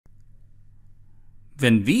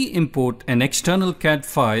When we import an external CAD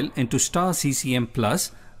file into *CCM+,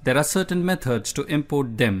 there are certain methods to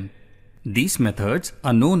import them. These methods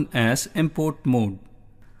are known as import mode.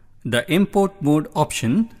 The import mode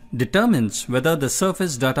option determines whether the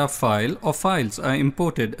surface data file or files are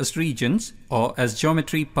imported as regions or as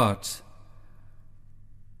geometry parts.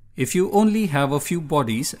 If you only have a few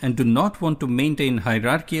bodies and do not want to maintain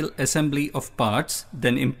hierarchical assembly of parts,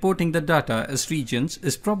 then importing the data as regions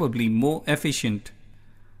is probably more efficient.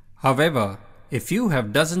 However, if you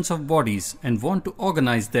have dozens of bodies and want to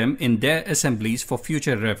organize them in their assemblies for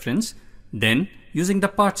future reference, then using the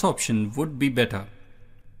parts option would be better.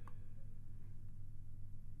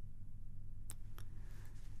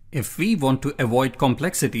 If we want to avoid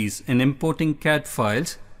complexities in importing CAD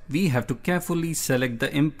files, we have to carefully select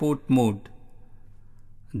the import mode.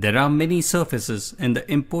 There are many surfaces in the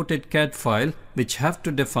imported CAD file which have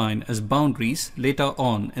to define as boundaries later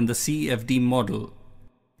on in the CFD model.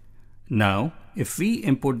 Now, if we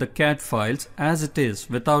import the CAD files as it is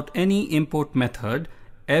without any import method,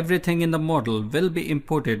 everything in the model will be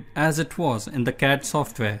imported as it was in the CAD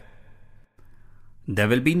software. There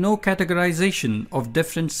will be no categorization of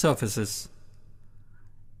different surfaces.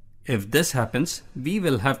 If this happens, we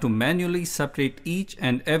will have to manually separate each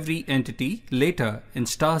and every entity later in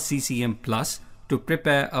 *CCM+ to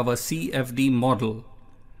prepare our CFD model.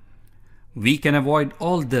 We can avoid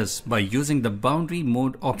all this by using the boundary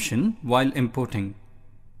mode option while importing.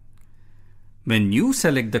 When you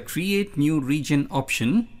select the Create New Region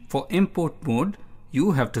option for import mode,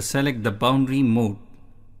 you have to select the boundary mode.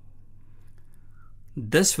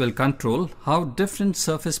 This will control how different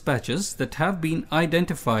surface patches that have been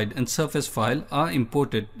identified in surface file are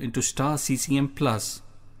imported into *CCM+.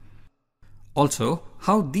 Also,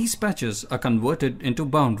 how these patches are converted into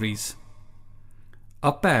boundaries.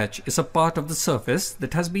 A patch is a part of the surface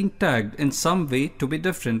that has been tagged in some way to be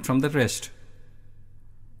different from the rest.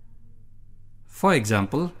 For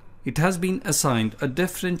example, it has been assigned a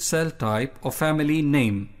different cell type or family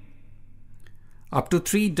name. Up to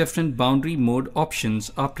 3 different boundary mode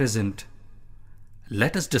options are present.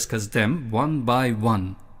 Let us discuss them one by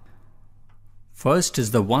one. First is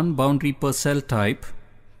the one boundary per cell type,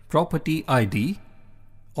 property ID,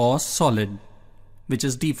 or solid, which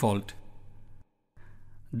is default.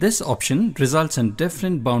 This option results in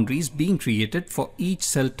different boundaries being created for each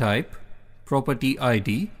cell type, property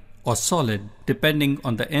ID, or solid depending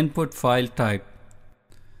on the input file type.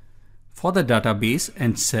 For the database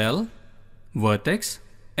and cell, vertex,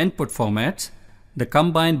 input formats, the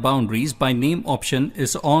combined boundaries by name option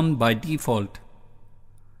is on by default.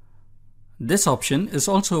 This option is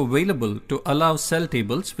also available to allow cell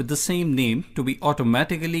tables with the same name to be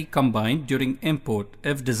automatically combined during import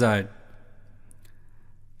if desired.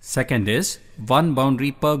 Second is one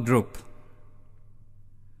boundary per group.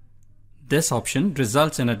 This option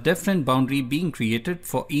results in a different boundary being created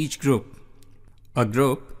for each group. A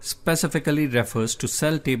group specifically refers to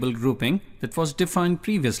cell table grouping that was defined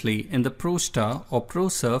previously in the ProStar or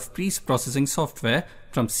ProServe pre-processing software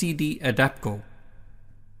from CD Adapco.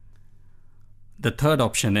 The third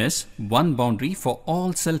option is one boundary for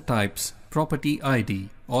all cell types, property ID,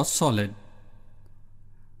 or solid.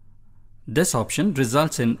 This option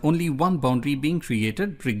results in only one boundary being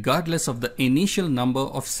created regardless of the initial number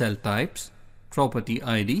of cell types, property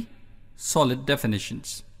ID, solid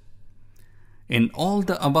definitions. In all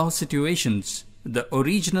the above situations, the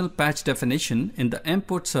original patch definition in the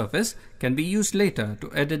import surface can be used later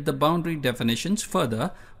to edit the boundary definitions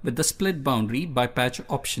further with the split boundary by patch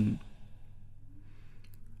option.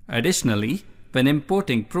 Additionally, when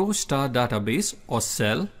importing ProStar database or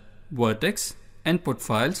cell, vertex, input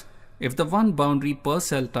files, if the one boundary per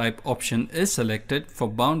cell type option is selected for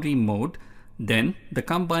boundary mode, then the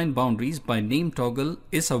combined boundaries by name toggle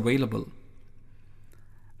is available.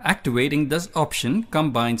 Activating this option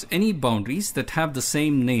combines any boundaries that have the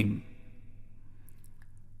same name.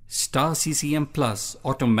 *CCM+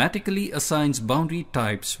 automatically assigns boundary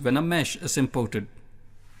types when a mesh is imported.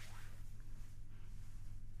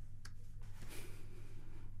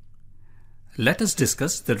 Let us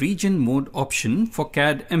discuss the region mode option for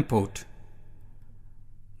CAD import.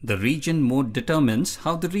 The region mode determines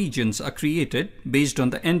how the regions are created based on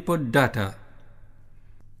the input data.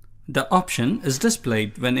 The option is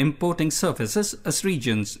displayed when importing surfaces as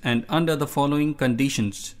regions and under the following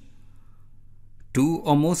conditions. 2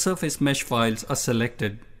 or more surface mesh files are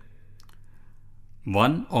selected.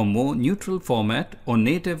 1 or more neutral format or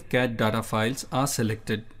native CAD data files are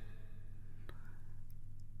selected.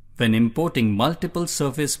 When importing multiple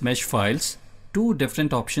surface mesh files, 2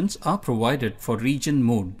 different options are provided for region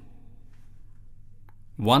mode.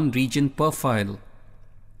 1 region per file,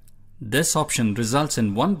 This option results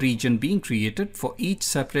in one region being created for each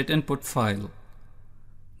separate input file.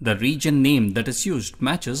 The region name that is used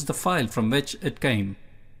matches the file from which it came.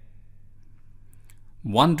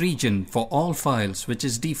 One region for all files, which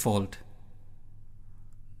is default.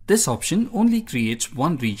 This option only creates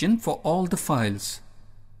one region for all the files.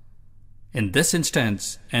 In this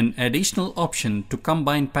instance, an additional option to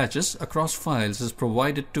combine patches across files is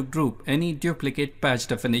provided to group any duplicate patch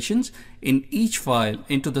definitions in each file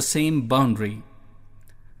into the same boundary.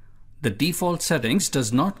 The default settings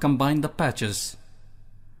does not combine the patches.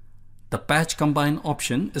 The patch combine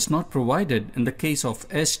option is not provided in the case of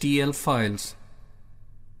STL files.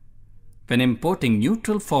 When importing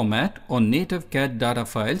neutral format or native CAD data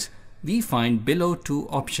files, we find below two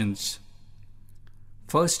options.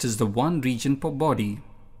 First is the one region per body.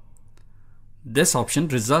 This option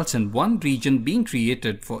results in one region being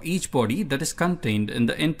created for each body that is contained in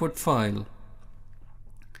the input file.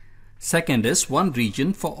 Second is one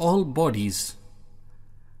region for all bodies.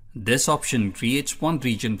 This option creates one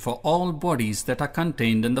region for all bodies that are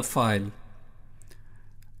contained in the file.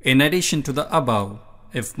 In addition to the above,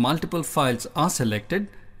 if multiple files are selected,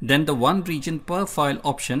 then the one region per file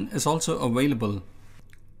option is also available.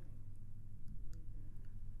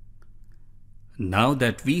 Now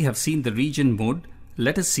that we have seen the region mode,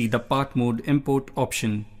 let us see the part mode import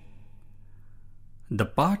option. The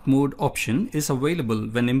part mode option is available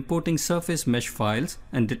when importing surface mesh files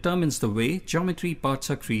and determines the way geometry parts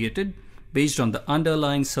are created based on the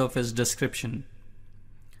underlying surface description.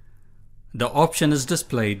 The option is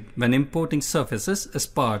displayed when importing surfaces as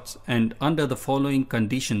parts and under the following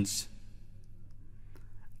conditions.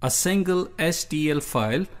 A single STL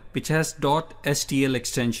file which has .stl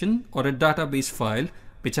extension, or a database file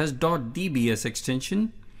which has .dbs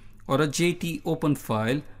extension, or a JT open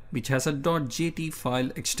file which has a .jt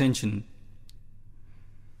file extension.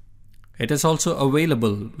 It is also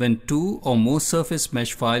available when two or more surface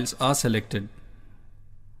mesh files are selected.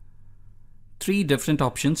 Three different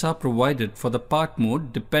options are provided for the part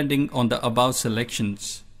mode depending on the above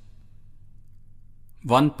selections.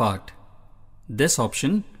 One part. This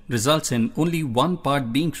option results in only one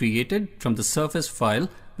part being created from the surface file,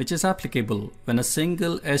 which is applicable when a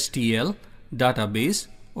single STL, database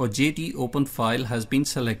or JT open file has been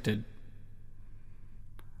selected.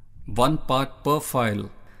 One part per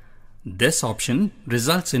file. This option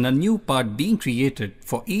results in a new part being created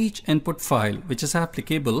for each input file, which is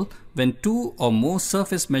applicable when two or more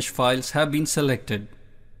surface mesh files have been selected.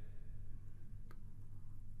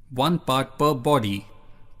 One part per body.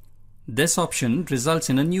 This option results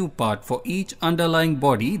in a new part for each underlying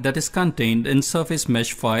body that is contained in surface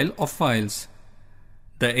mesh file or files.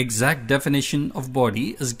 The exact definition of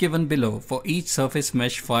body is given below for each surface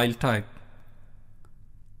mesh file type.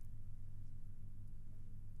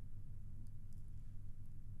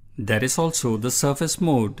 There is also the surface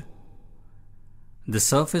mode. The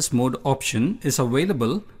surface mode option is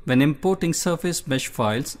available when importing surface mesh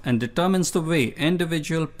files and determines the way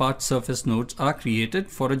individual part surface nodes are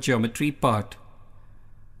created for a geometry part.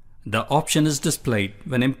 The option is displayed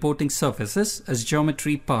when importing surfaces as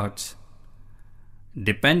geometry parts.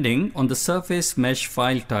 Depending on the surface mesh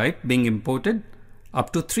file type being imported,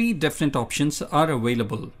 up to 3 different options are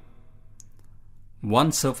available.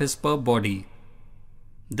 One surface per body.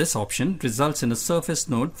 This option results in a surface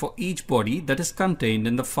node for each body that is contained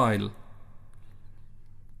in the file.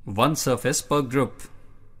 One surface per group.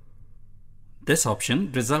 This option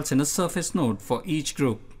results in a surface node for each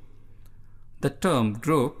group. The term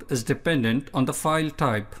group is dependent on the file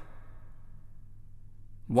type.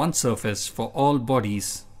 One surface for all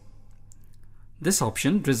bodies. This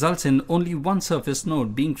option results in only one surface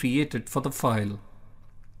node being created for the file.